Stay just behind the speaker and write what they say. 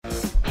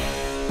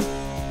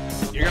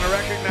You're going to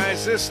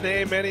recognize this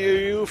name, many of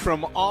you,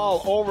 from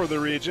all over the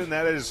region.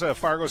 That is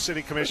Fargo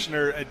City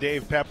Commissioner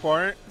Dave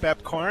Pepcorn. There,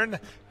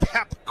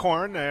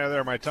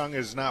 my tongue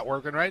is not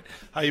working right.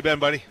 How you been,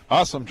 buddy?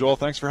 Awesome, Joel.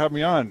 Thanks for having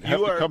me on. Have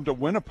to come to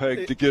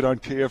Winnipeg to get on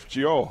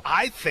KFGO.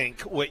 I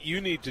think what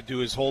you need to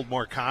do is hold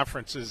more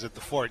conferences at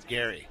the Fort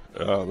Garry.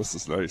 Oh, this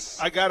is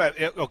nice.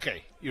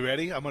 Okay, you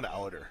ready? I'm going to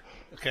out her.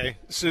 Okay,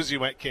 Susie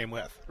came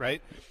with,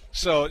 right?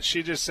 So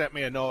she just sent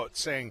me a note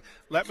saying,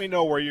 let me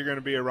know where you're going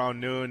to be around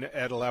noon.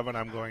 At 11,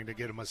 I'm going to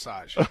get a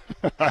massage.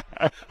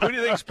 Who do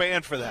you think's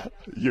paying for that?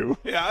 You.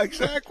 Yeah,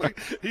 exactly.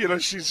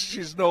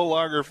 She's no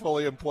longer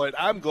fully employed.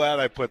 I'm glad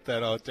I put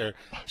that out there.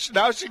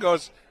 Now she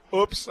goes,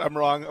 oops, I'm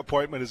wrong.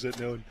 Appointment is at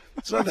noon.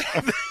 So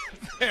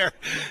there,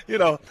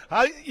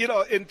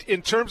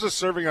 in terms of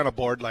serving on a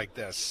board like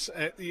this,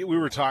 we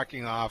were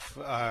talking off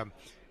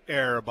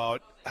air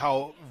about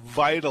how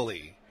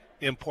vitally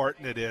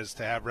important it is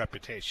to have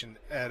reputation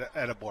at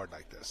a board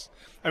like this.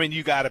 I mean,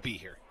 you got to be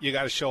here. You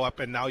got to show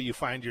up, and now you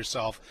find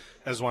yourself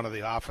as one of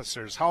the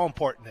officers. How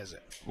important is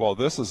it? Well,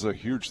 this is a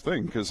huge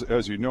thing because,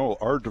 as you know,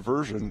 our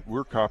diversion,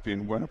 we're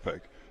copying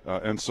Winnipeg.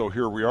 And so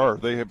here we are.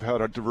 They have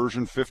had a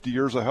diversion 50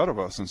 years ahead of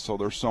us, and so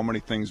there's so many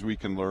things we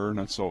can learn,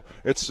 and so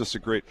it's just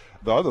the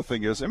other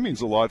thing is it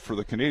means a lot for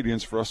the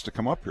Canadians for us to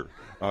come up here.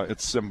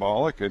 It's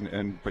symbolic,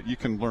 but you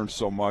can learn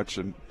so much,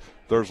 and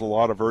there's a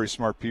lot of very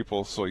smart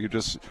people, so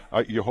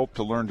you hope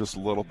to learn just a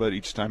little bit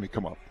each time you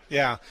come up.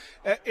 Yeah.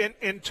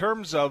 In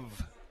terms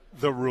of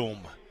the room,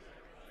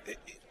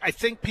 I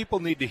think people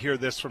need to hear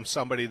this from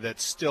somebody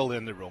that's still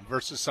in the room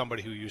versus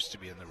somebody who used to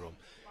be in the room.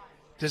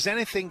 Does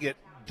anything get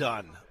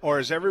done, or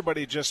is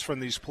everybody just from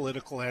these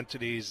political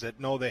entities that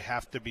know they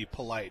have to be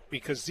polite?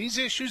 Because these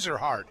issues are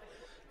hard.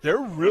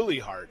 They're really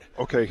hard.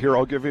 Okay, here,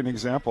 I'll give you an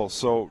example.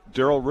 So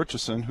Daryl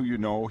Richardson, who you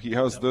know, he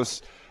has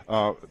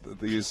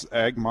these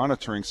ag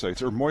monitoring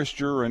sites, or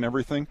moisture and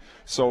everything.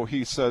 So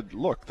he said,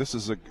 look, this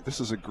is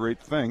a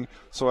great thing.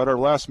 So at our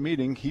last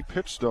meeting, he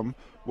pitched them.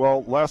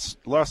 Well,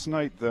 last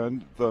night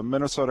then, the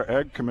Minnesota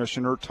Ag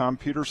Commissioner, Tom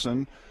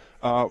Peterson,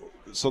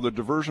 so the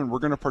diversion, we're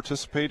going to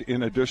participate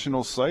in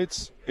additional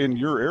sites in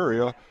your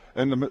area,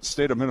 and the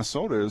state of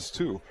Minnesota is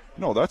too.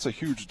 No, that's a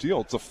huge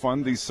deal to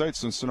fund these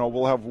sites. And so now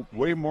we'll have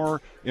way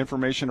more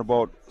information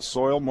about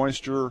soil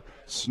moisture,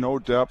 snow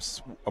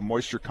depths,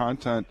 moisture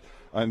content,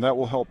 and that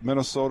will help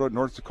Minnesota,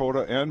 North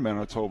Dakota, and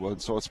Manitoba.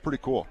 And so it's pretty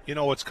cool. You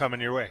know what's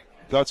coming your way.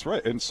 That's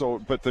right. And so,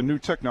 but the new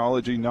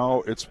technology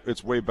now,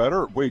 it's way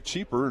better, way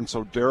cheaper. And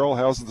so Daryl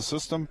has the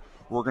system.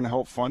 We're going to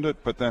help fund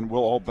it, but then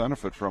we'll all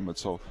benefit from it.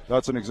 So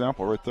that's an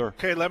example right there.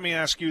 Okay, let me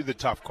ask you the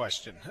tough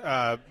question,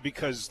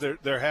 because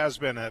there has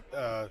been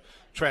a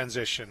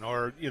transition,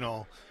 or,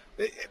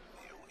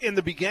 in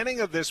the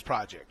beginning of this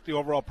project, the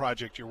overall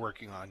project you're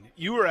working on,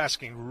 you were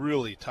asking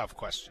really tough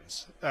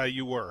questions.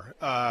 You were.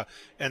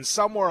 And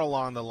somewhere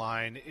along the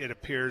line, it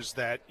appears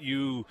that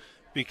you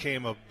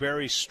became a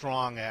very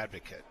strong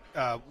advocate.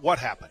 What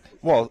happened?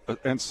 Well,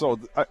 and so,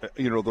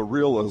 the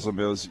realism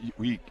is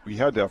we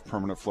had to have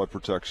permanent flood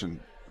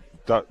protection.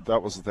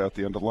 That was at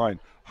the end of the line.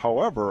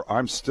 However,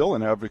 I'm still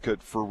an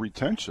advocate for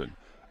retention.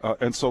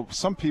 And so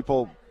some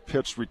people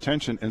pitched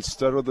retention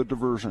instead of the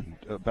diversion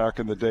back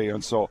in the day.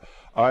 And so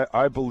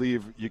I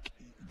believe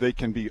they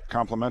can be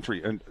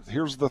complementary. And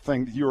here's the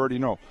thing you already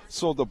know.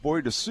 So the Bois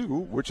de Sioux,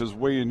 which is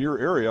way in your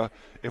area,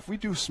 if we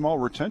do small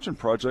retention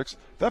projects,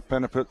 that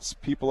benefits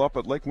people up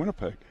at Lake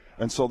Winnipeg.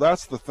 And so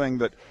that's the thing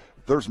that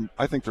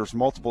I think there's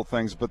multiple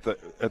things, but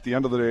at the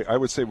end of the day, I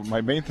would say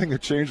my main thing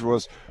that changed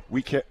was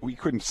we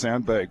couldn't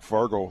sandbag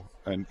Fargo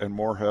and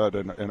Moorhead,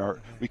 and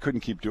we couldn't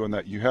keep doing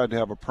that. You had to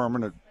have a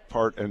permanent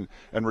part, and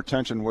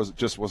retention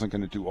wasn't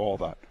going to do all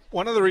that.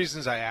 One of the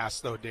reasons I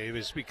asked, though, Dave,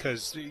 is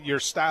because your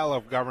style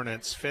of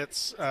governance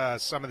fits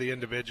some of the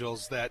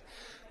individuals that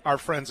are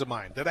friends of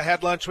mine that I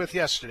had lunch with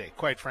yesterday,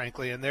 quite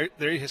frankly, and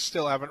they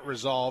still haven't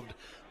resolved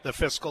the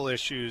fiscal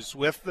issues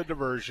with the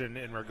diversion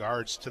in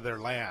regards to their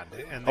land.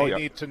 And they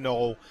need to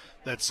know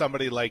that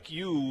somebody like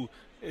you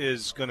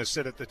is going to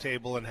sit at the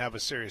table and have a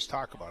serious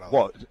talk about it.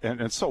 Well,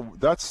 and so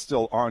that's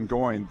still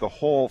ongoing, the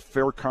whole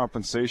fair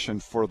compensation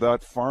for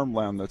that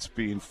farmland that's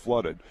being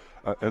flooded.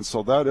 And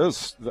so that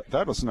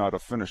is not a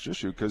finished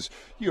issue, because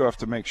you have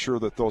to make sure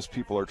that those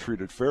people are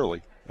treated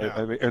fairly.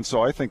 Yeah. And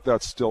so I think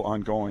that's still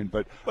ongoing.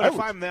 But if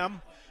I'm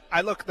them, I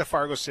look at the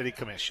Fargo City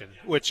Commission,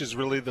 which is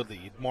really the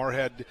lead.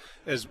 Moorhead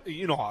is,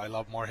 I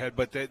love Moorhead,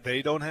 but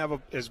they don't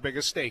have as big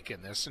a stake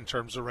in this in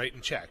terms of writing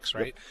checks,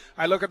 right? Yep.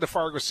 I look at the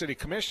Fargo City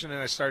Commission and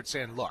I start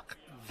saying, look,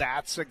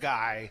 that's a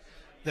guy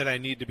that I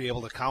need to be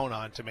able to count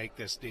on to make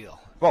this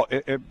deal. Well,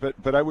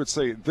 but I would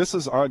say this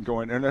is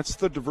ongoing, and it's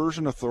the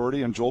Diversion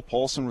Authority, and Joel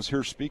Paulson was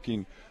here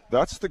speaking.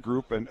 That's the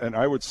group, and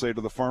I would say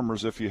to the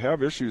farmers, if you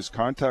have issues,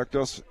 contact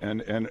us,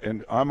 and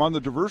I'm on the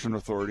Diversion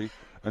Authority.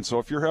 And so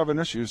if you're having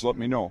issues, let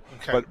me know.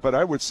 Okay. But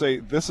I would say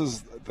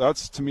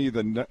that's to me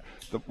the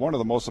one of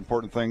the most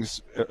important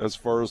things as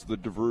far as the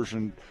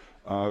diversion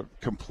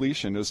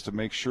completion is to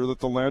make sure that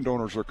the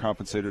landowners are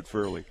compensated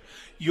fairly.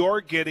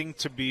 You're getting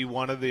to be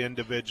one of the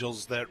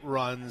individuals that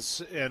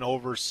runs and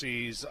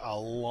oversees a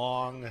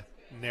long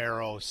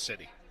narrow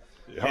city.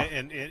 Yeah.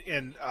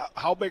 And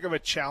how big of a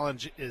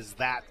challenge is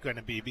that going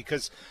to be?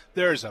 Because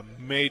there's a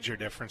major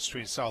difference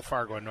between South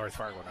Fargo and North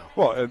Fargo now.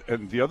 Well,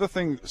 and the other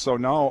thing, so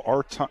now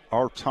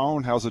our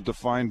town has a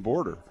defined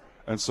border.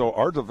 And so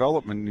our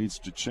development needs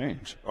to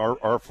change,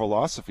 our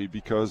philosophy,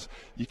 because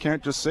you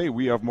can't just say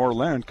we have more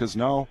land, because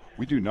now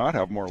we do not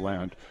have more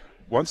land.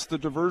 Once the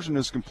diversion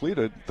is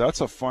completed,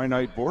 that's a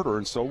finite border,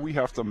 and so we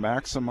have to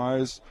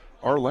maximize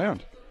our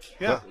land.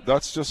 Yeah.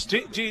 That's just...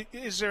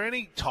 Is there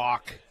any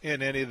talk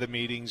in any of the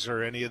meetings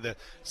or any of the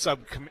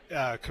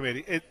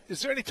subcommittee?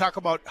 Is there any talk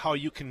about how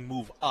you can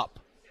move up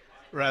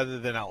rather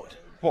than out?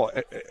 Well,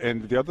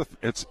 and the other,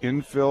 it's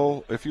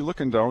infill. If you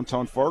look in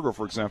downtown Fargo,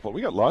 for example,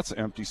 we got lots of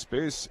empty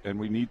space, and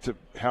we need to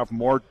have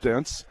more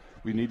dense.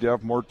 We need to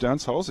have more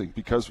dense housing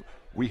because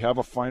we have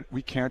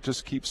we can't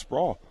just keep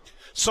sprawl.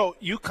 So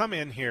you come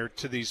in here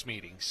to these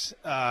meetings,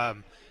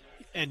 and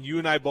you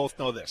and I both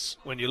know this.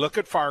 When you look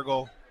at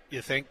Fargo,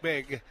 you think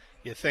big.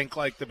 You think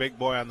like the big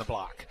boy on the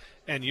block.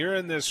 And you're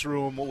in this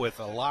room with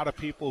a lot of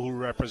people who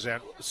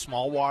represent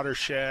small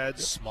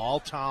watersheds, small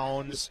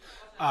towns,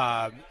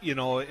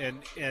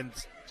 and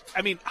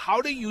I mean,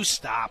 how do you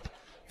stop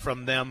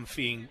from them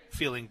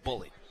feeling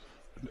bullied?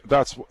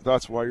 That's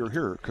why you're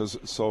here, because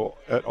so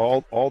at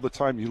all the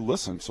time you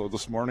listen. So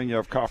this morning you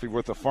have coffee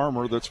with a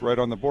farmer that's right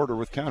on the border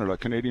with Canada, a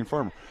Canadian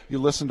farmer. You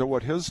listen to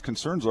what his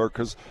concerns are,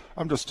 because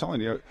I'm just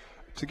telling you,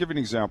 to give you an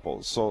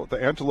example, so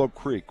the Antelope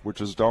Creek,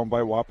 which is down by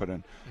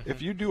Wahpeton,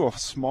 if you do a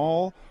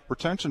small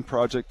retention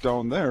project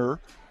down there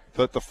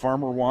that the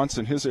farmer wants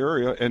in his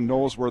area and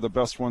knows where the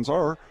best ones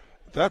are,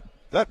 that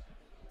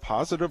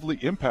positively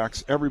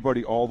impacts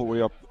everybody all the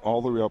way up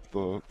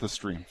the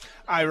stream.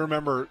 I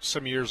remember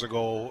some years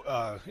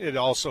ago, it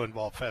also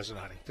involved pheasant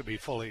hunting, to be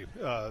fully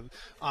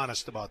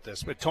honest about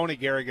this. But Tony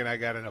Gehrig and I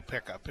got in a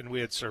pickup, and we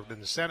had served in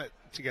the Senate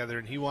together,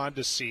 and he wanted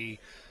to see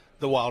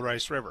the Wild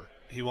Rice River.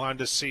 He wanted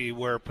to see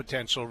where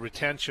potential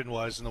retention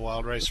was in the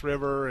Wild Rice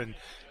River,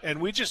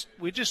 and we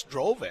just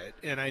drove it,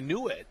 and I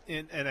knew it,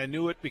 and I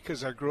knew it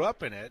because I grew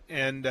up in it.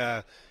 And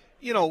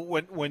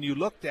when you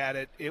looked at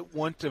it, it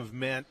wouldn't have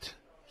meant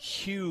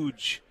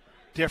huge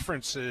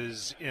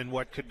differences in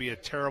what could be a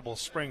terrible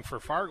spring for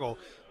Fargo,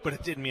 but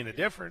it didn't mean a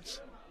difference.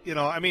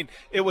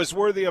 It was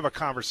worthy of a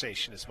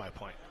conversation, is my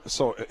point.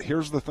 So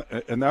here's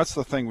and that's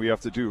the thing we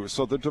have to do.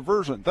 So the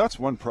diversion, that's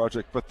one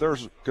project, but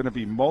there's going to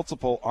be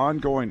multiple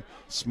ongoing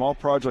small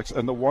projects,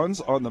 and the ones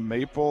on the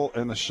Maple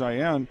and the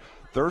Cheyenne,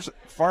 there's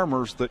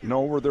farmers that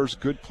know where there's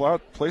good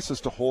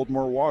places to hold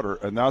more water,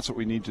 and that's what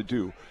we need to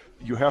do.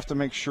 You have to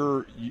make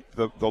sure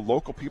the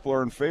local people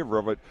are in favor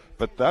of it,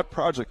 but that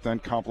project then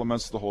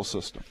complements the whole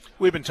system.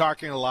 We've been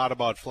talking a lot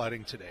about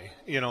flooding today,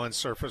 and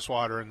surface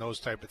water and those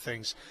type of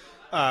things.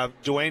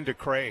 Dwayne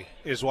DeCray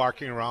is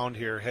walking around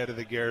here, head of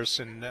the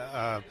Garrison.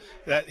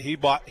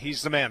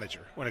 He's the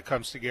manager when it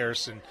comes to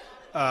Garrison.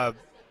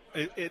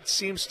 It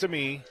seems to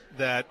me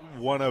that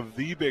one of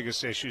the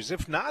biggest issues,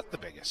 if not the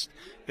biggest,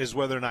 is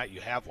whether or not you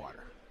have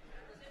water.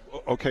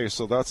 Okay,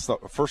 so that's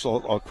first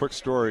of all, a quick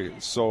story.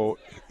 So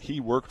he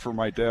worked for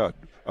my dad.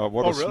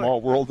 Really?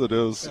 Small world it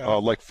is,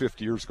 like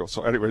 50 years ago.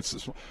 So anyway,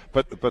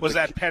 but was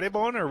that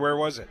Pettibone or where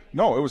was it?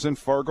 No, it was in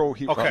Fargo.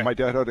 Okay. My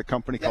dad had a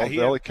company called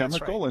Valley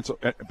Chemical,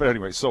 right. But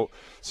anyway, so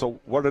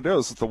what it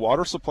is, the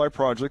water supply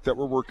project that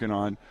we're working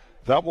on,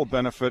 that will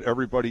benefit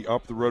everybody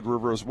up the Red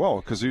River as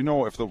well. Because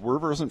if the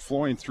river isn't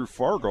flowing through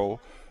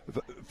Fargo,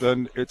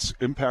 then it's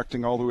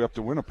impacting all the way up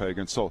to Winnipeg.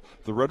 And so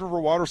the Red River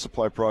Water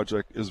Supply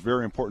Project is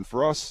very important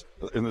for us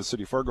in the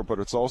city of Fargo, but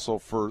it's also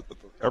for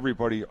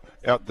everybody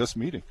at this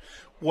meeting.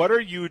 What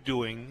are you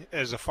doing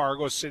as a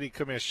Fargo City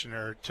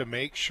Commissioner to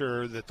make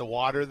sure that the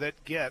water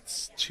that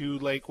gets to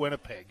Lake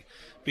Winnipeg,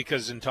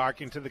 because in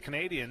talking to the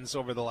Canadians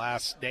over the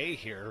last day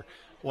here,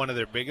 one of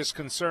their biggest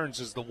concerns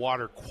is the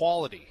water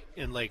quality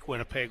in Lake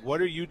Winnipeg.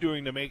 What are you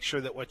doing to make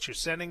sure that what you're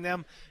sending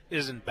them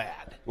isn't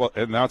bad? Well,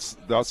 and that's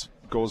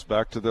goes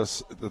back to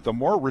this. The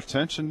more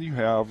retention you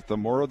have, the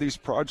more of these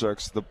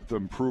projects, the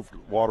improved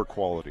water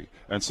quality.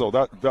 And so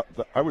that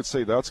I would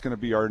say that's going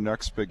to be our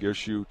next big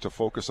issue to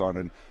focus on.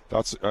 And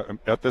that's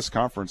at this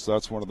conference,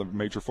 that's one of the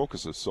major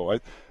focuses. So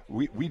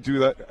we do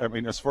that. I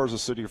mean, as far as the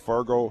city of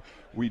Fargo,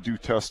 we do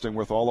testing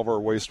with all of our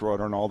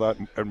wastewater and all that,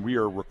 and we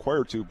are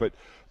required to. But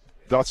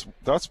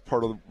that's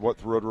part of what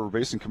the Red River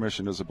Basin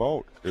Commission is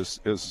about,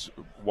 is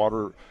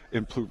water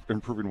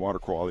improving water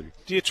quality.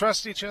 Do you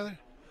trust each other?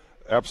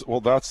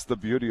 Well, that's the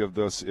beauty of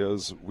this,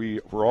 is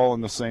we're all in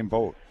the same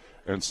boat.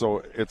 And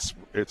so it's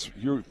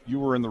you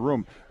were in the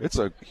room. It's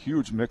a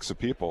huge mix of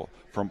people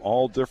from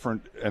all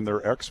different, and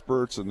they're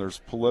experts, and there's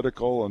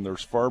political, and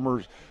there's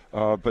farmers.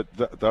 But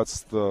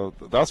that's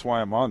why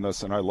I'm on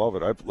this, and I love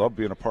it. I love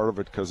being a part of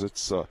it because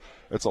it's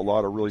a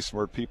lot of really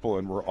smart people,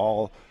 and we're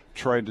all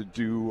trying to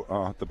do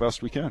the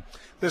best we can.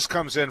 This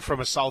comes in from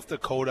a South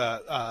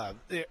Dakota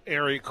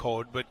area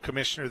code, but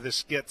Commissioner,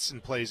 this gets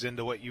and plays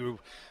into what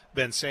you've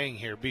been saying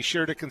here. Be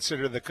sure to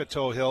consider the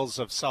Coteau Hills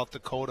of South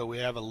Dakota. We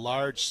have a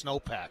large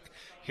snowpack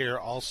here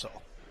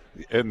also.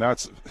 And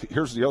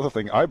here's the other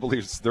thing. I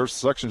believe there's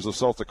sections of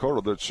South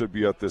Dakota that should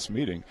be at this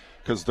meeting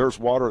because there's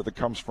water that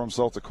comes from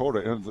South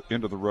Dakota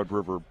into the Red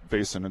River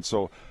Basin. And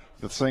so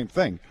the same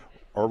thing.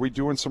 Are we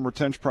doing some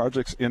retention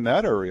projects in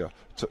that area?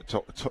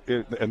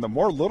 And the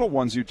more little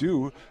ones you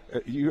do,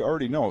 you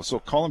already know. So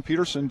Colin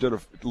Peterson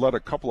led a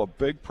couple of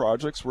big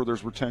projects where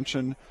there's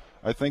retention,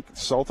 I think,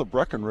 south of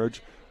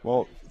Breckenridge.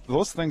 Well,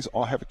 those things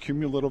all have a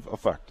cumulative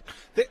effect.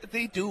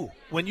 They do.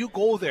 When you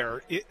go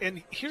there,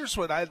 and here's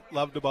what I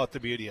loved about the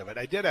beauty of it.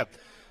 I did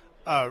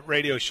a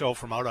radio show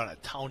from out on a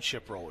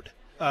township road,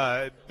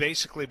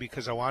 basically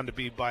because I wanted to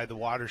be by the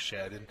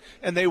watershed,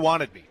 and they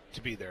wanted me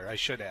to be there, I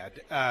should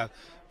add.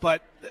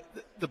 But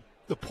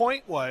the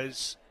point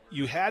was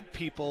you had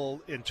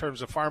people in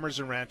terms of farmers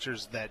and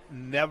ranchers that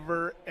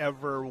never,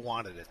 ever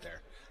wanted it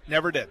there.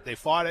 Never did. They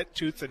fought it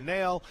tooth and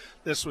nail.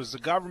 This was the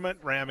government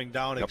ramming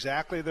down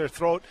exactly their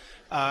throat.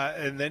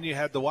 And then you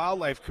had the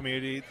wildlife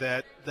community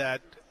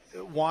that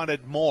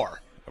wanted more.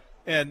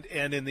 And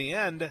in the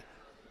end,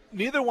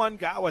 neither one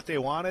got what they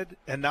wanted,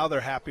 and now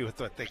they're happy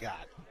with what they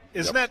got.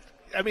 Isn't that –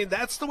 I mean,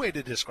 that's the way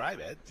to describe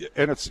it.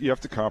 And you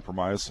have to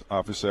compromise.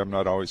 Obviously, I'm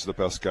not always the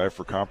best guy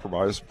for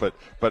compromise, but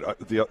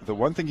the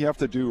one thing you have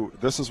to do,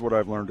 this is what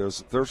I've learned,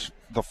 is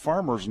the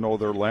farmers know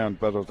their land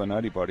better than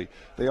anybody.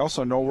 They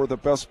also know where the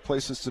best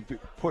places to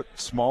put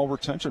small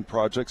retention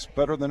projects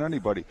better than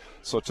anybody.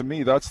 So to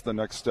me, that's the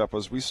next step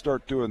as we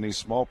start doing these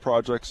small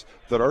projects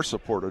that are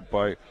supported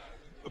by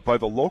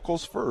the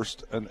locals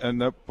first,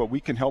 but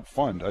we can help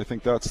fund. I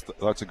think that's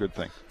a good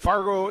thing.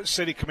 Fargo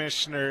City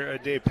Commissioner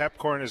Dave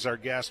Pepcorn is our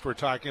guest. We're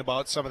talking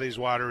about some of these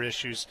water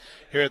issues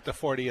here at the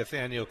 40th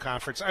Annual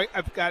Conference.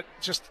 I've got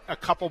just a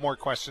couple more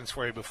questions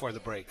for you before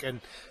the break.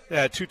 And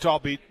Too Tall,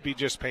 be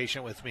just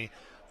patient with me.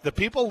 The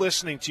people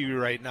listening to you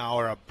right now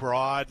are a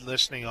broad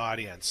listening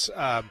audience.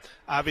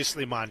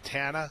 Obviously,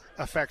 Montana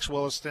affects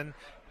Williston.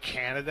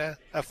 Canada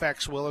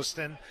affects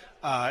Williston.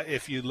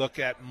 If you look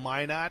at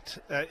Minot,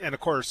 and of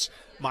course,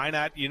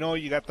 Minot,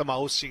 you got the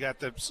mouse, you got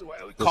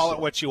call it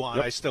what you want.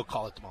 Yep. I still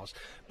call it the mouse.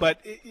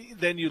 But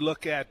then you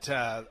look at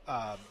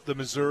the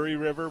Missouri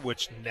River,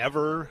 which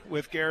never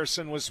with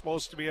Garrison was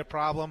supposed to be a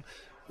problem.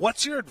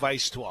 What's your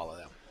advice to all of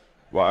them?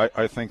 Well,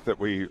 I think that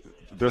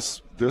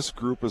this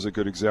group is a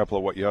good example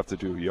of what you have to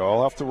do. You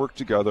all have to work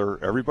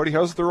together. Everybody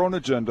has their own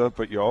agenda,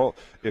 but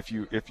if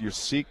you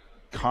seek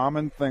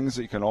common things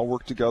that you can all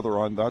work together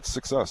on, that's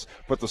success.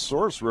 But the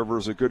Souris River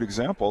is a good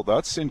example.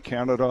 That's in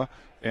Canada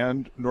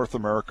and North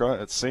America.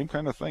 It's the same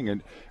kind of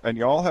thing. And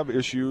you all have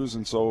issues,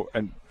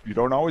 and you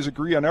don't always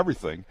agree on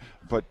everything,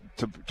 but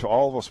to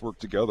all of us work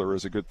together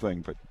is a good thing.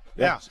 But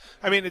yeah,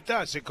 I mean, it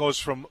does. It goes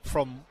from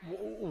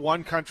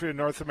one country in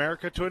North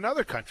America to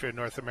another country in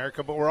North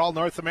America, but we're all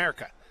North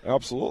America.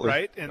 Absolutely.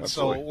 Right? And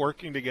so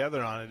working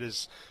together on it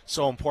is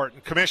so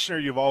important. Commissioner,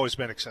 you've always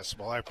been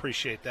accessible. I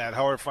appreciate that.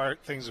 How are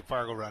things at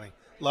Fargo running?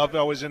 Love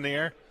always in the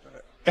air?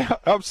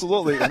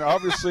 Absolutely. And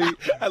obviously,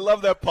 I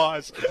love that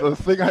pause. The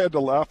thing I had to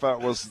laugh at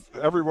was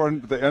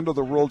the end of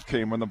the world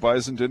came when the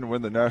Bison didn't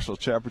win the national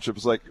championship.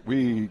 It's like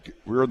we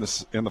were in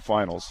the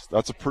finals.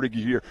 That's a pretty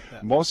good year.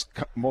 Yeah.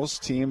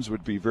 Most teams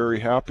would be very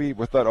happy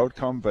with that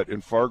outcome, but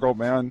in Fargo,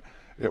 man,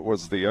 it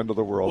was the end of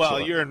the world. Well,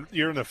 you're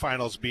in the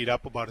finals beat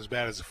up about as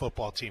bad as a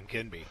football team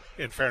can be,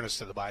 in fairness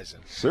to the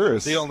Bison.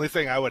 Serious. The only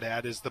thing I would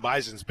add is the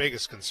Bison's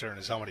biggest concern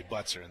is how many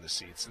butts are in the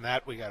seats, and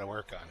that we got to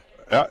work on.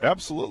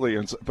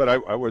 Absolutely, but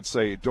I would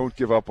say don't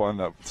give up on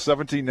the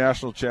 17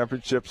 national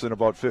championships in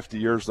about 50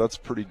 years. That's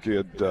pretty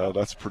good.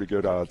 That's pretty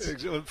good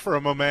odds.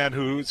 From a man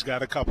who's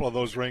got a couple of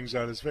those rings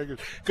on his fingers.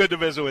 Good to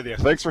visit with you.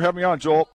 Thanks for having me on, Joel.